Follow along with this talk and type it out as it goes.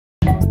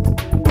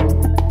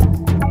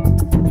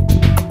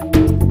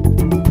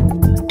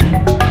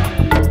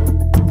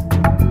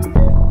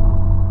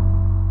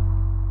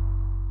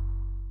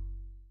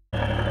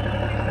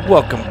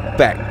Welcome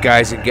back,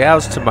 guys and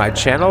gals, to my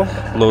channel.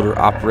 Loader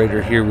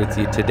Operator here with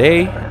you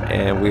today,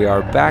 and we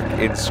are back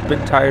in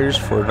Spintires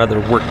for another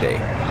workday.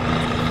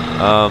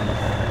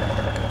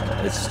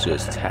 Let's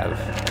just have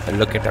a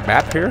look at the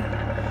map here.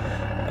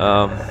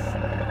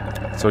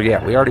 So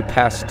yeah, we already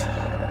passed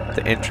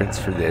the entrance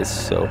for this,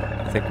 so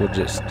I think we'll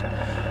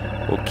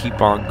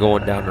keep on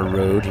going down the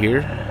road here.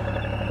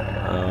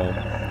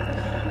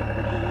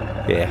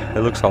 Yeah, it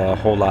looks a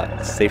whole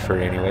lot safer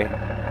anyway.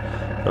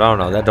 But I don't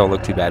know, that don't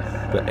look too bad.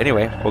 But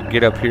anyway, we'll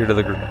get up here to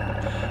the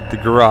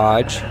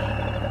garage.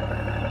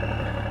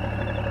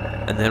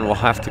 And then we'll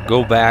have to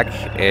go back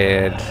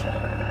and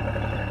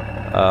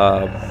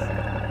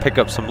pick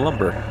up some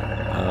lumber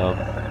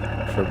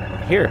from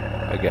here,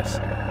 I guess.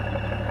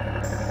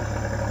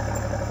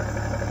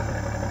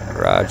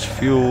 Garage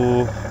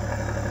fuel.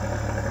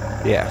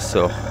 Yeah,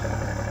 so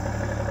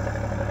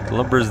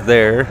lumber's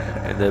there,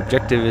 and the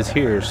objective is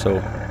here,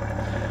 so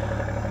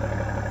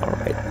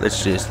alright,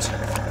 let's just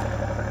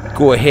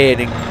go ahead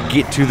and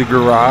get to the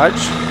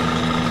garage.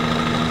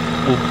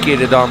 We'll get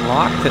it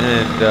unlocked,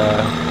 and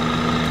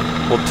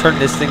we'll turn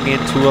this thing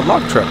into a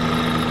log truck.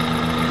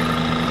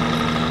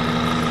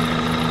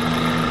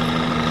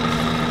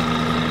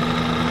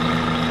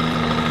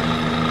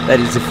 That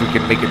is if we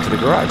can make it to the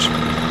garage,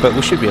 but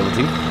we should be able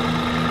to.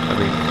 I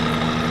mean,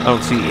 I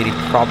don't see any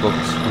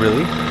problems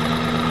really.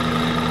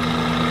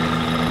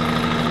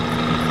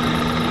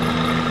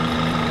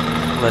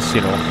 Unless,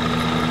 you know,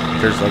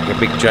 there's like a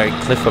big giant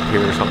cliff up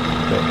here or something.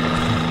 But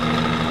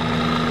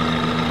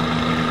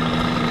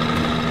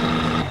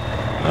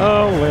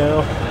oh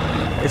well,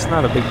 it's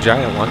not a big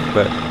giant one,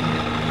 but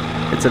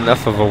it's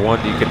enough of a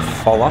one you can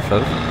fall off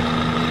of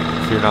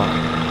if you're not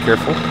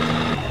careful.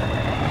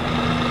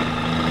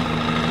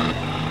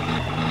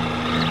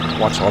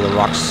 Watch all the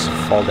rocks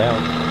fall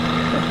down.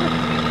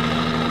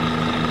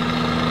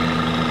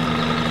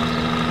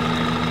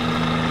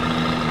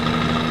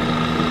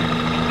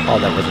 Oh,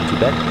 that wasn't too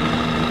bad.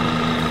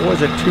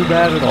 Wasn't too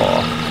bad at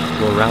all.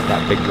 Go around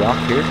that big rock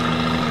here,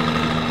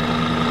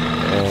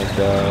 and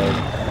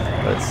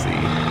let's see. I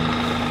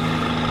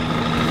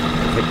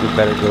think we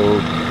better go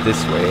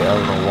this way. I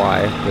don't know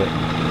why, but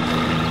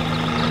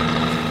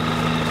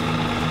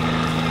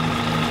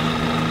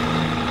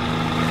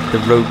the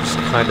road's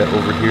kind of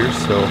over here,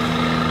 so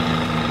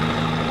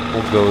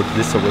we'll go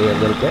this way a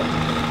little bit.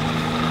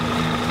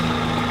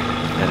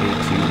 I need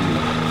to.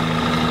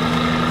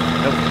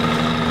 Nope.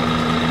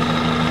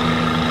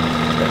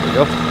 There we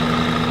go.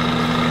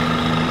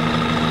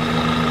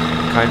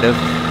 Kind of.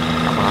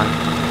 Come on.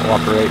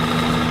 Cooperate.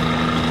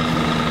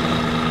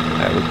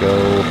 There we go.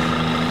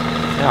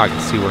 Now I can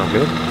see what I'm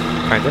doing.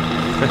 Kind of.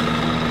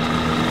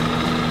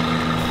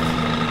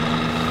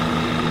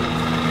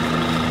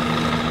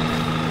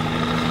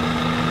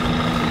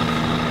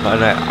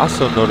 And I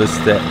also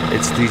noticed that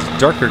it's these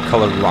darker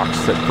colored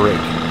rocks that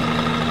break.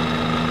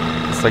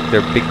 It's like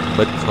they're big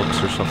mud clumps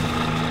or something.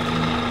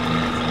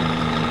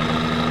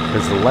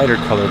 Because the lighter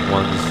colored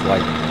ones,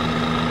 like,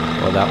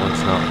 well, that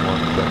one's not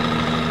one, but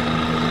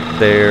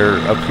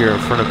they're up here in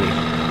front of me.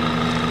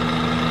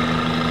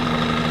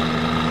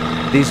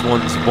 These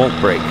ones won't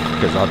break,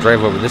 because I'll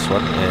drive over this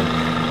one, and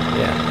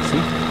yeah,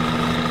 see?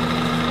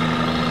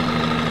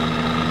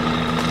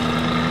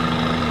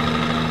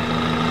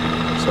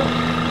 So,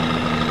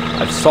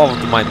 I've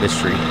solved my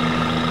mystery.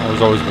 I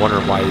was always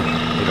wondering why,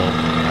 you know,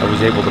 I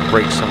was able to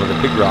break some of the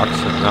big rocks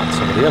and not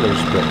some of the others,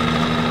 but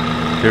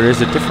there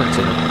is a difference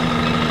in them.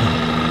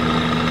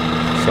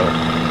 So,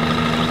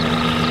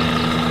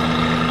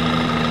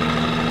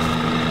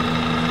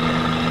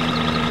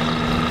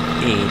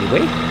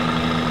 anyway,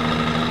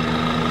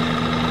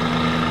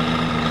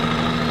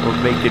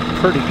 we're making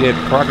pretty good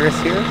progress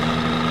here.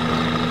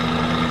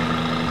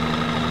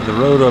 The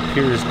road up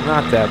here is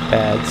not that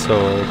bad,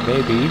 so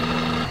maybe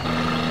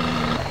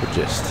we'll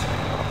just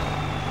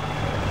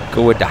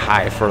go into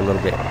high for a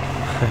little bit.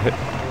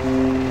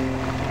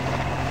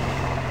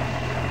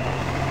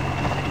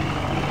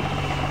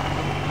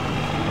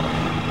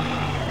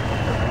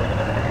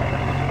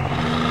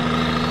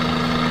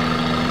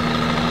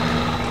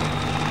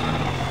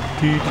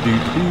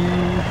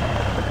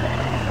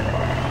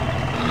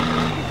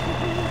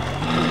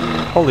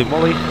 Holy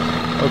moly.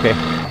 Okay.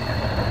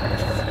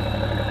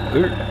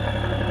 Ooh.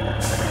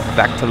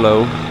 Back to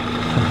low.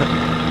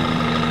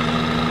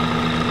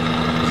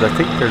 Because I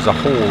think there's a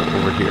hole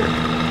over here.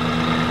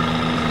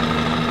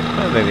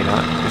 Well, maybe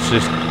not. It's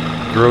just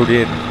growed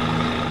in.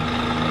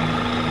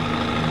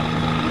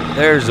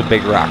 There's a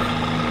big rock.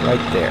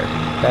 Right there.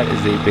 That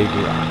is a big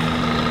rock.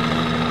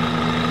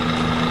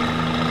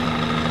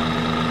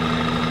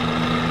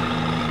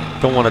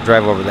 Don't want to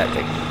drive over that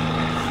thing.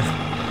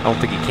 I don't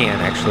think you can,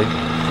 actually.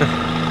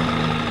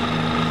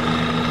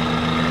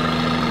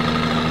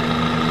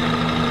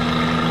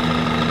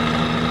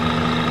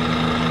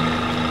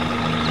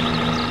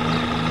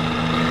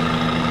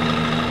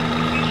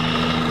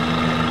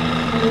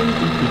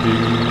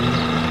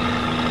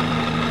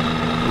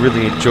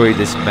 Really enjoy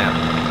this map.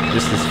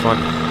 This is fun.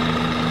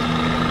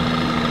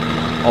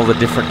 all the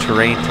different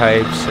terrain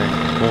types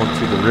and going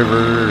through the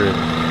river, and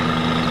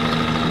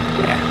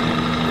yeah,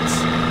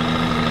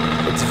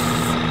 it's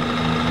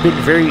been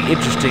very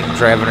interesting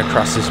driving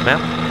across this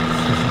map.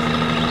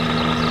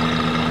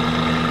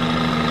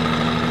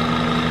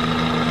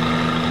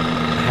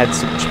 Had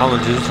some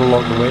challenges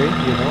along the way,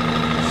 you know,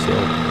 so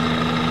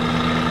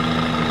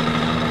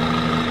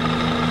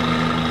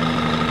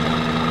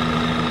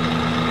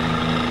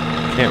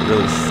can't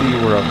really see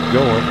where I'm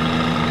going.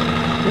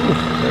 Ooh,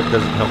 that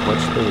doesn't help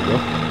much. There we go.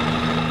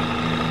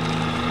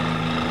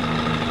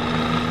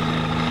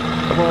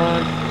 Come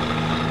on.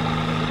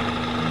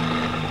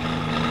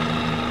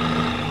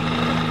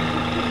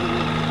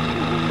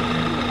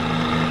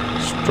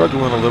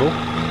 Struggling a little,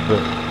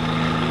 but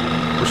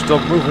we're still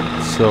moving,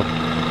 so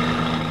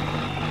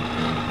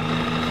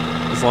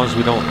as long as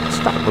we don't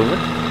stop moving.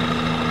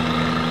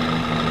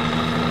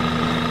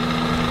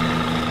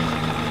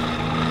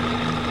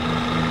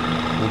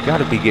 We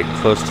gotta be getting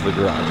close to the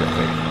garage, I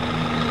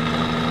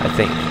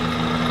think.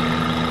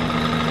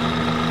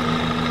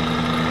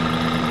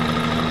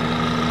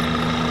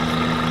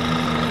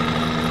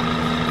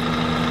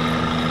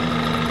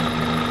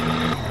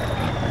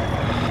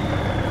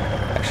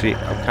 Actually,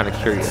 I'm kind of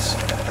curious.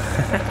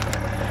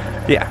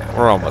 Yeah,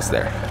 we're almost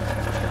there.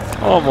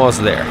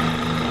 Almost there.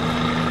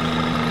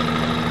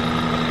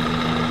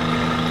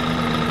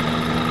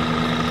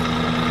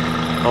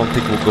 I don't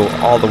think we'll go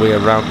all the way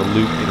around the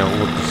loop, you know,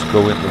 we'll just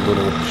go in the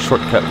little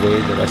shortcut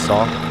way that I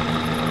saw.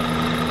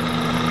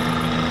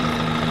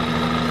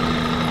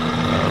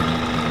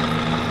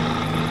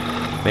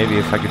 Maybe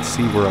if I could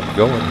see where I'm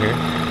going here.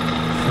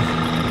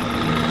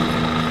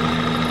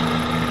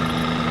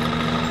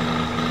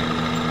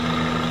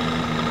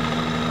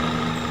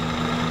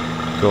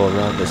 Go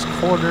around this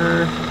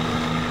corner.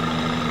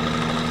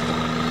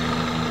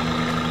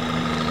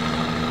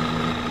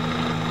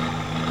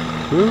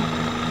 Ooh,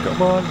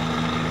 come on.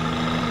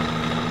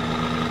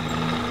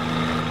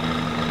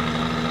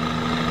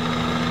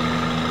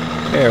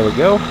 There we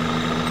go.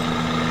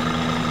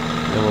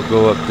 Then we'll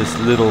go up this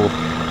little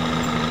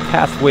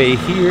pathway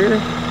here.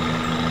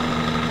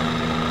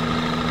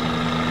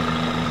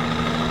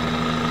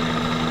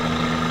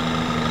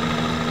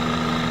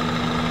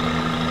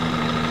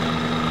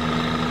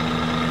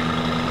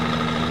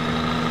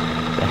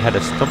 They had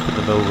a stump in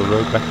the middle of the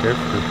road back there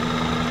for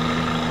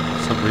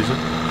some reason.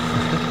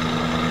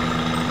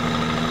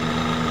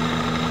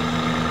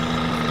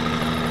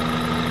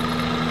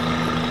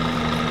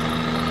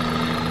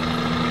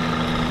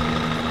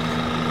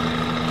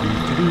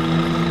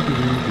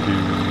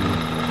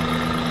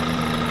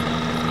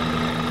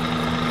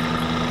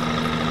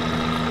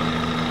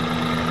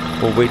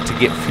 We'll wait to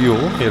get fuel,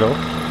 you know.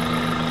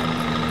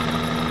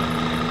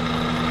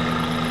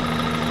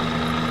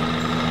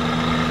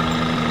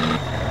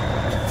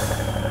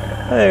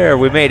 There,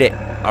 we made it.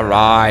 All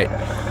right.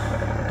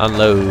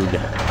 Unload.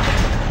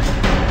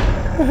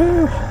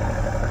 Woohoo.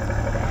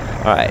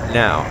 All right,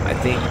 now I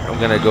think I'm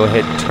gonna go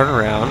ahead and turn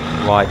around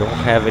while I don't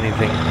have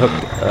anything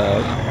hooked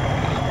up.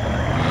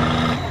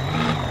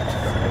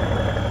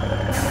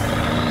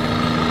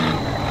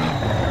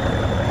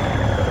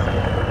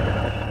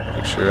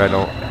 Make sure I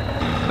don't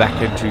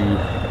back into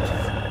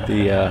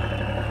the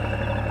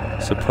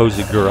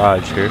supposed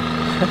garage here.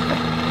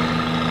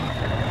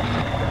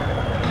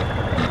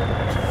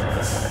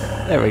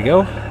 There we go.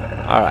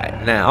 All right,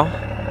 now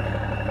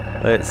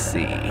let's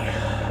see.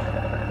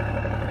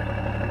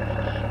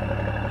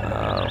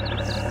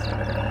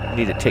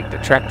 Need to take the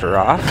tractor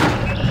off.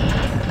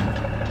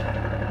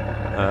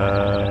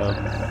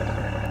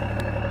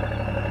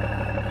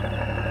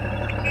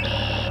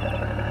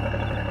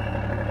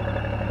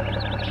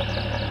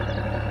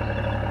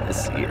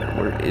 Let's see here.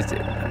 Where is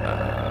it?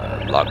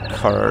 Log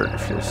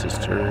cart, fuel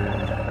cistern,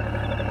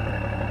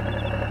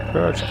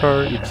 garage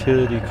cart,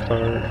 utility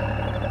cart,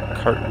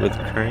 cart with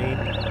crane.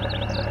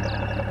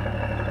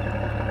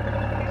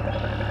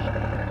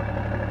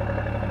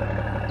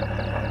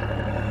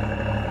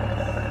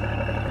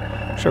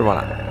 Sure, why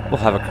not? We'll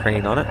have a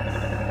crane on it.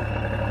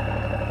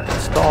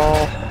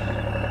 Install.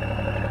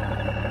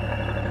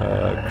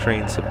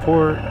 Crane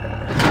support.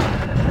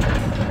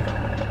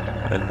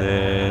 And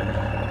then...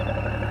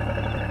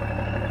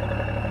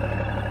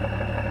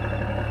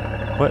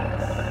 What?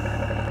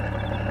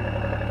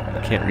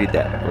 I can't read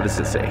that. What does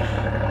it say?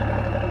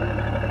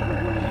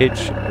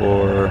 Hitch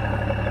or...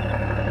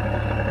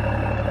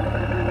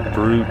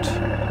 Brute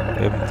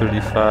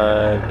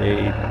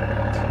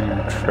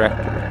M35A2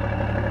 tractor.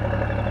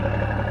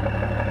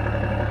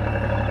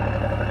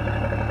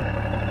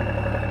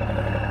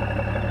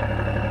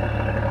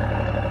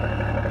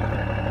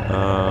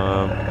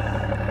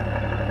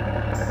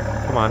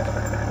 Come on.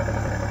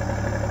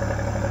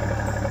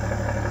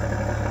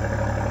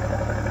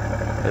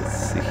 Let's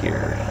see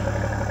here.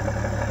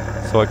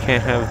 So I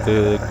can't have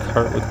the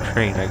cart with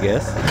crane, I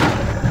guess.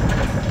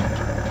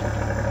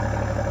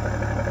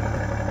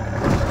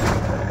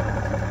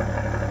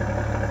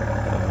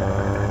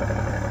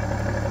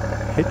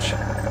 Hitch.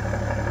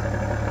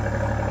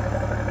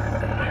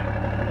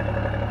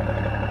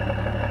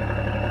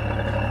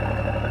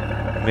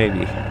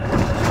 Maybe.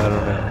 I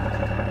don't know.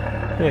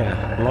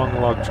 Yeah, long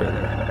log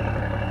trailer.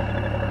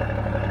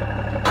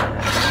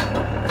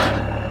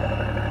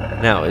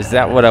 Now, is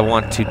that what I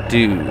want to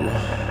do?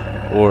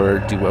 Or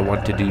do I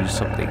want to do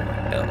something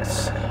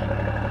else?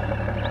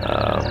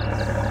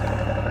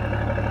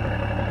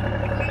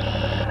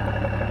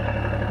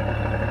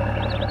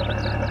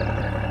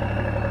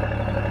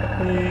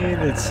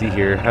 Let's see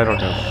here. I don't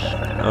know.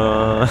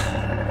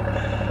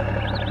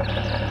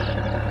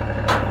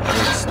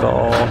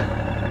 Install.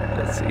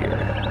 Let's see here.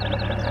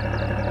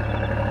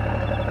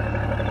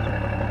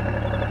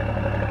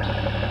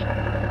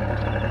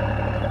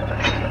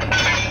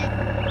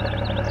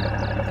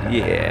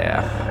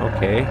 Yeah.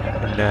 Okay.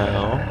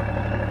 Now,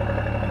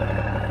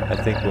 I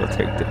think we'll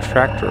take the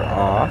tractor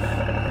off.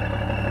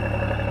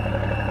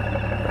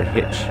 Or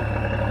hitch.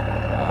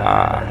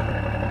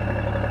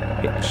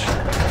 Hitch.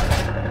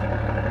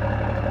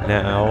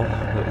 Now,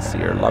 let's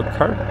see our log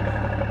cart.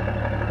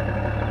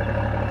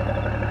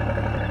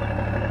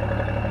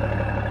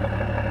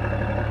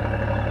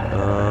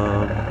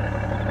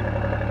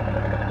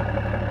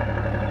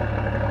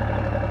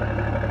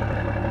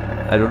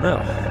 I don't know.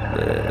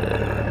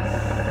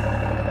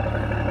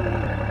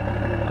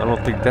 I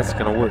don't think that's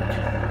gonna work.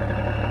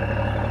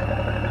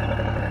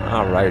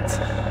 Alright.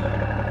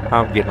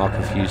 I'm getting all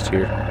confused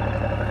here.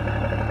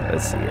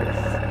 Let's see here.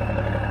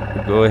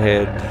 We'll go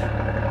ahead.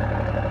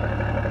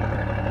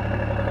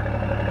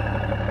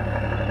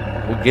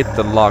 We'll get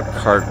the log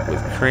cart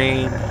with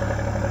crane,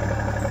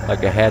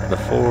 like I had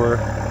before.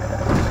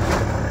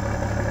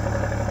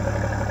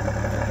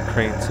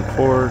 Crane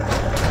support.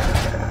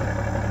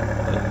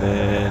 And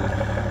then,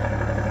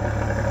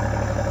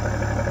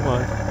 come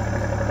on.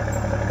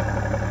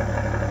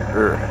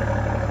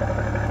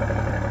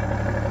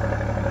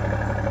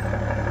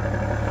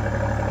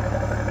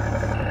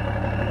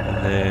 And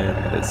then,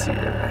 let's see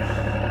here.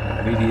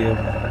 Medium.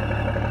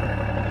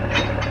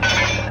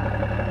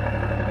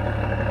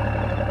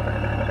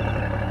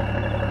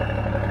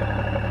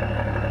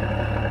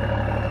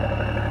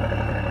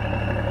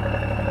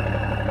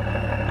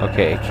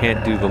 Okay, I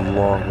can't do the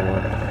long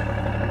one.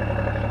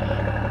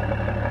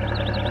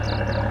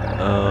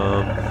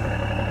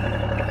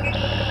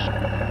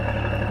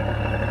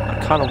 I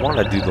kind of want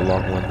to do the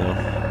long one though.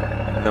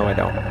 No, I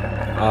don't.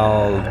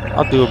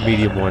 I'll do a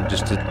medium one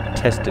just to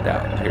test it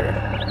out here.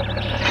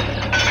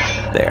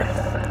 There.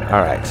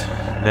 All right.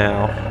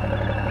 Now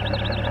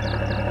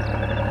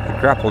the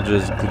grapple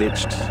just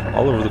glitched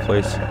all over the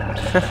place.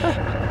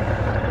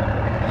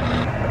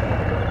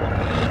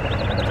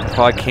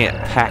 Probably can't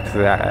pack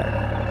that.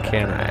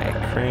 Can I?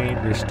 Crane,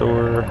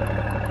 restore.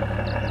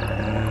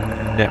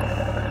 No.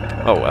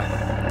 Oh well.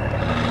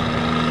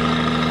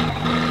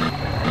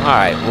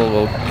 Alright, well,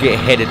 we'll get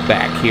headed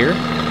back here.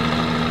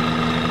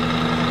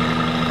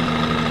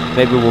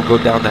 Maybe we'll go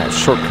down that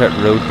shortcut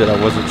road that I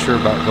wasn't sure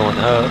about going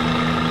up.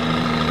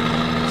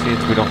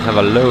 Since we don't have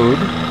a load.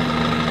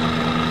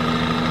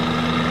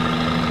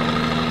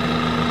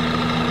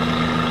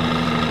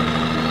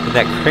 And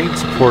that crane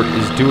support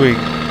is doing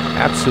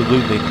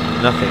absolutely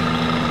nothing.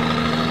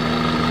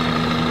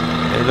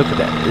 Hey, look at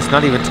that. It's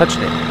not even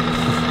touching it.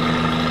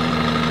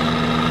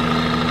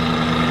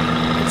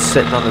 It's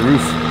sitting on the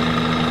roof.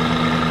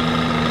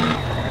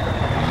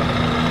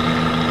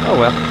 Oh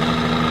well.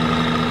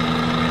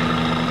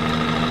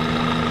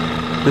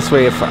 This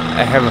way, if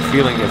I have a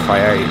feeling if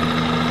I,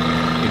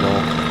 you know,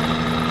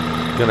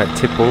 gonna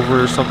tip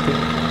over or something,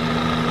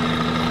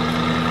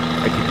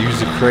 I could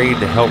use a crane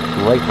to help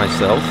right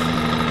myself,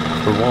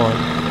 for one,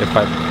 if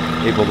I'm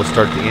able to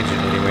start the engine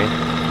anyway.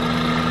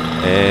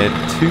 And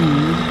two,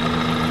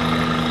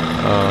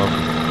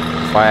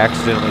 if I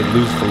accidentally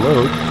lose the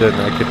load, then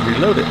I could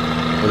reload it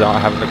without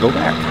having to go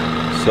back.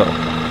 So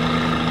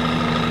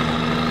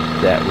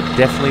that would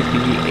definitely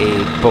be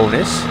a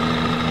bonus.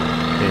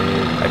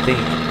 And I think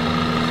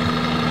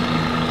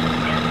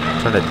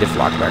turn the diff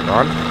lock back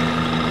on.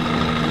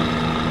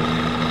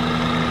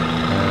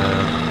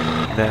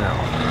 Now,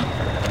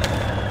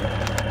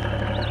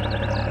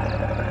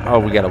 oh,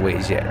 we got a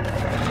ways yet.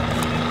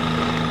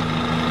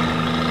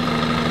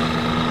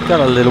 Got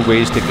a little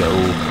ways to go.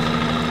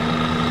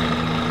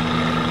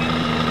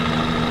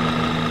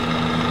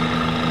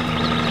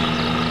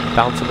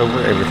 Bouncing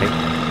over everything,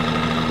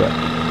 but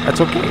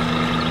that's okay.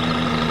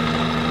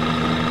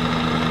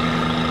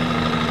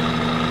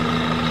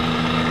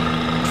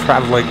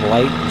 Traveling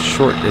light and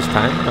short this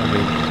time. I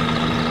mean,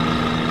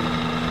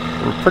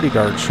 we're pretty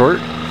darn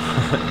short.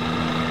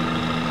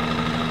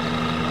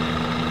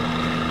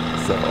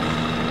 So,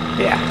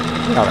 yeah,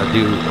 we ought to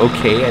do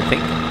okay, I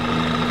think.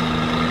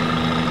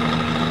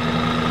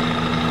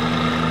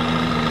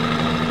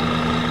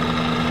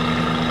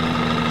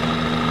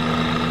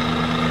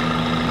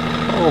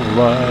 All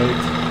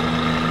right.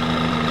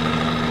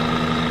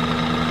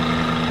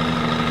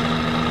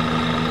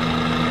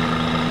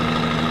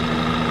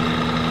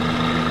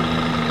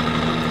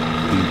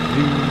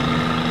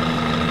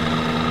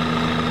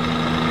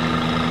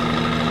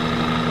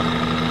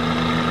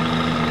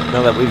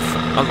 Now that we've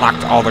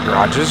unlocked all the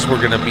garages,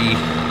 we're gonna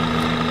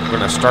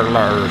start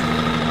our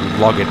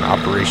vlogging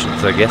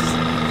operations, I guess.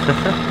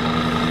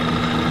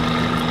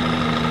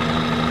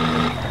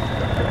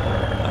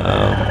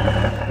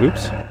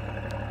 Oops.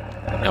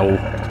 No.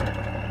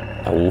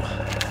 No.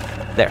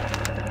 There.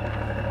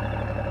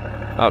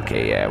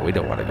 Okay, yeah, we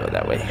don't want to go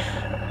that way.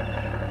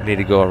 We need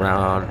to go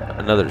around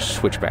another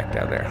switchback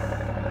down there.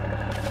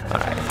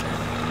 Alright.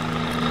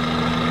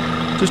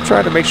 Just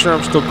trying to make sure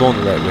I'm still going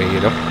the right way,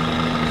 you know?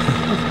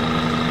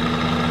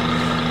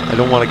 I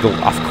don't want to go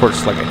off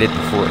course like I did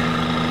before.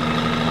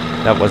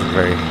 That wasn't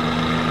very...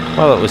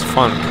 Well, it was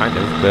fun, kind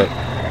of, but...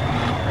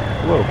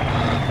 Whoa.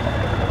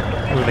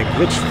 I was in a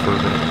glitch for a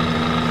minute.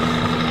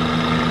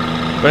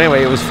 But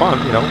anyway, it was fun,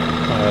 you know.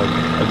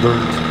 I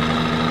learned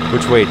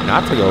which way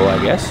not to go, I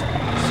guess.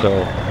 So,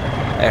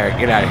 there,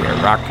 get out of here,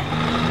 rock.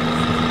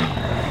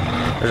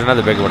 There's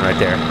another big one right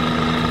there.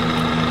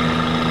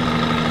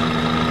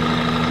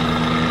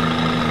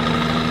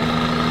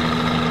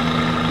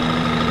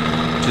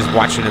 Just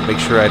watching to make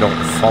sure I don't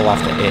fall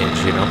off the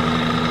edge, you know.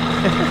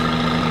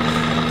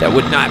 That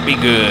would not be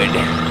good.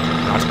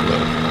 Not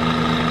good.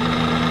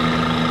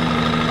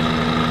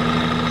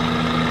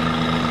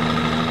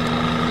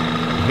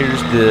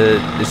 Here's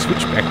the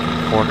switchback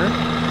corner,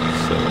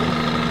 so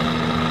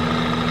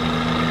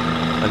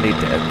I need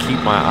to keep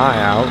my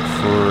eye out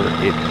for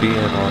it being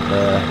on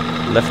the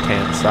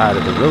left-hand side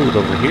of the road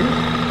over here.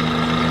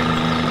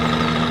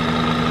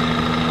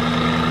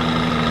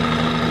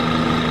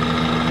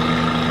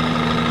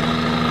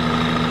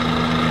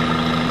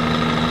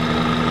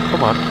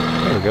 Come on,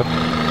 there we go.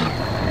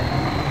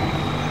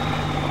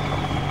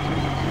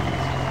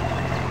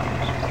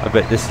 I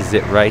bet this is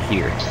it right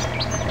here.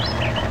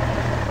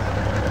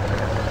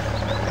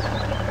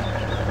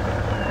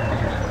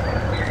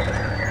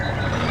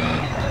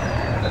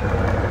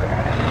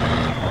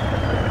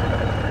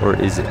 Or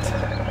is it?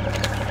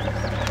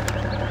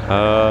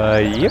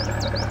 Yep.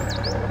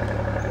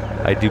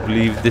 I do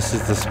believe this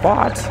is the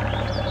spot.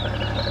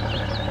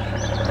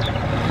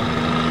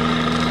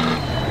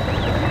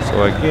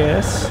 So I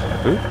guess...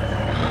 Oop.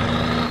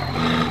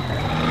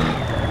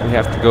 We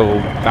have to go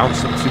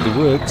bouncing through the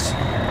woods.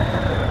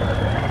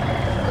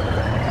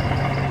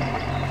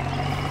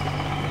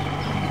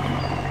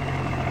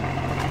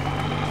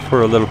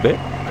 For a little bit,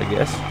 I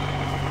guess.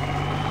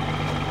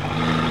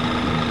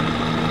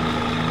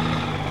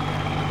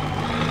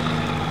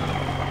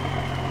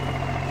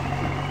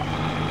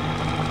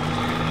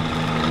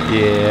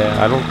 Yeah,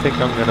 I don't think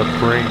I'm gonna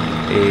bring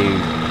a...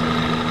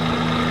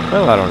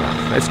 Well, I don't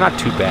know. It's not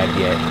too bad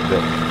yet,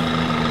 but...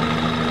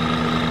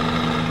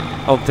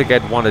 I don't think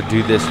I'd want to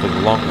do this with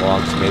long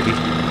logs, maybe.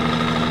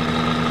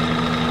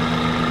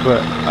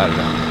 But, I don't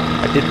know.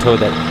 I did tow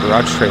that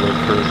garage trailer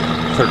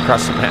clear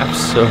across the map,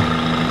 so...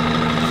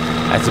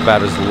 That's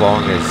about as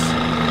long as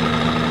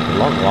the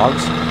long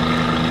logs.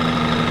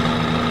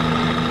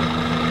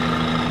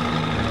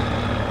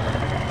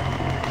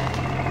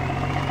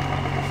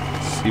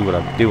 See what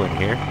I'm doing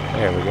here.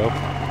 There we go.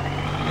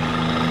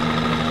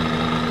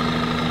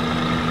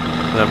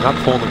 And I'm not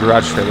pulling the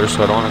garage trailer,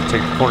 so I don't have to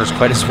take the corners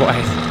quite as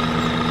wide.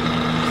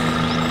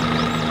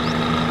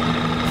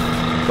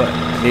 But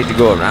I need to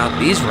go around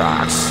these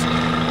rocks.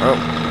 Oh,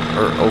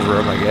 or over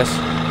them, I guess.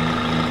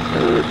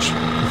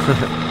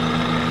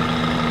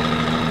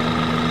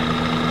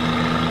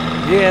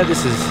 Yeah,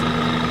 this is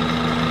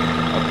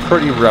a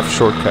pretty rough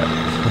shortcut.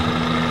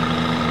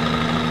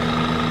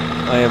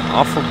 I am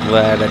awful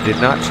glad I did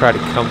not try to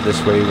come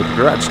this way with the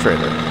garage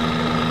trailer.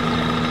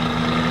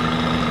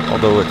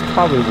 Although it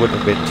probably wouldn't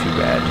have been too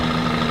bad.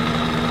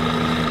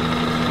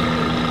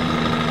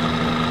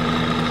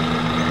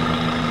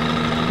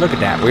 Look at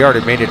that, we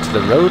already made it to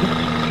the road.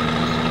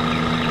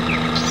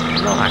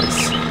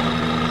 Nice.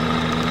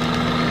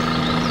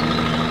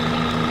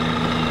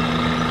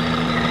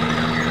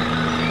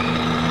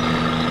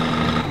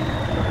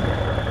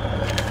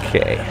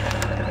 Okay.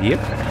 Yep,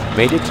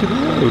 made it to the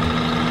road.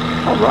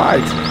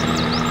 Alright.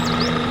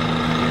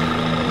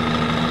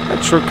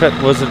 That shortcut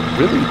wasn't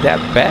really that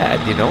bad,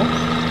 you know.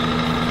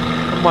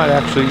 I might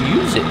actually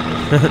use it.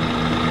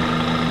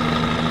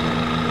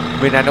 I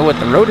mean, I know what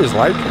the road is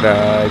like, and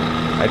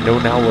I know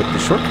now what the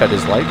shortcut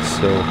is like,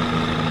 so...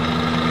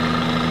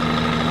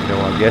 You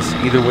know, I guess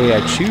either way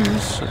I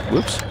choose...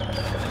 Whoops.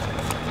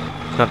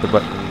 Not the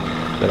button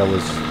that I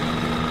was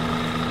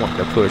wanting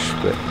to push,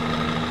 but...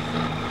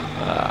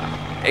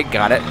 it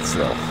got it,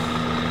 so...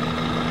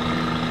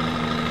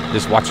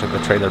 Just watching the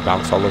trailer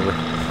bounce all over.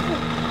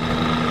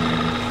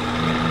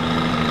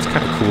 It's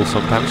kind of cool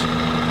sometimes.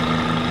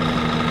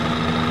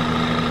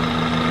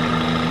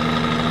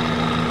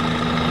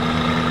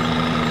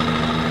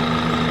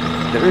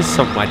 There is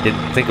something I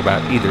didn't think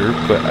about either,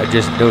 but I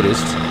just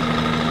noticed,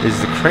 is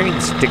the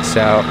crane sticks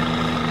out,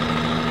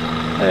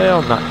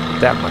 well, not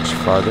that much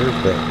farther,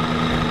 but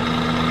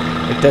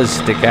it does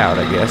stick out,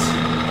 I guess.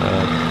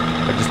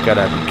 I just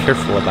gotta be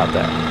careful about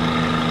that.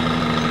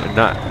 And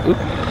not, oop.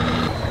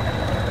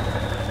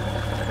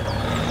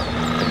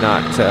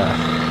 Not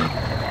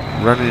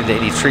run into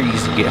any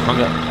trees and get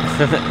hung up.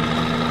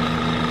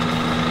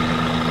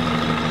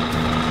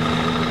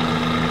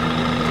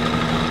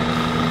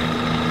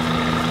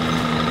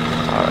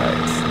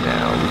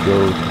 go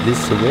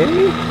this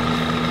way,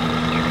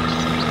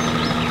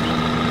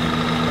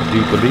 I do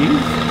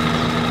believe.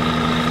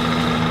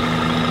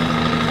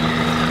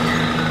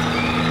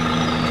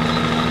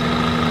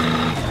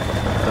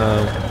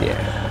 Yeah,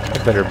 I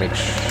better make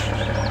sure.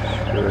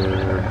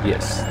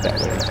 Yes, that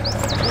way.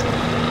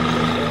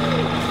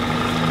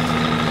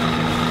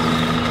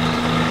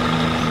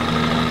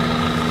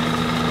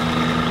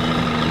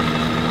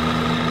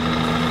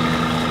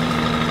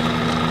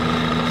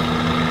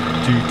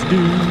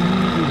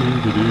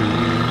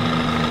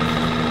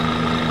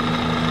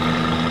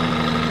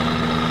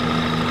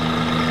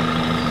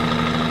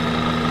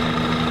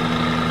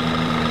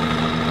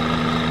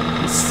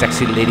 These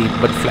sexy lady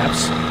mud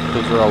flaps.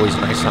 Those are always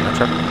nice on a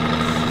truck.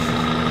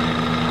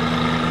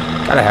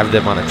 Gotta have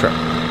them on a truck.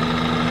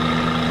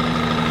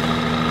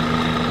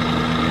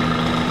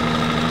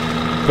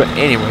 But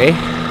anyway,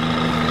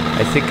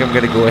 I think I'm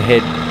gonna go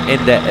ahead and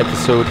end that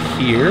episode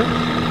here.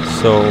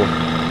 So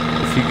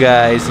if you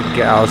guys and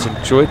gals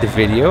enjoyed the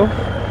video,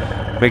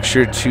 make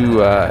sure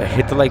to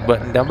hit the like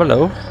button down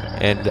below,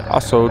 and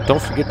also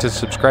don't forget to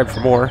subscribe for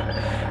more.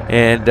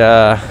 And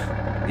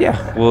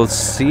yeah, we'll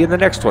see you in the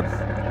next one.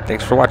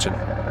 Thanks for watching.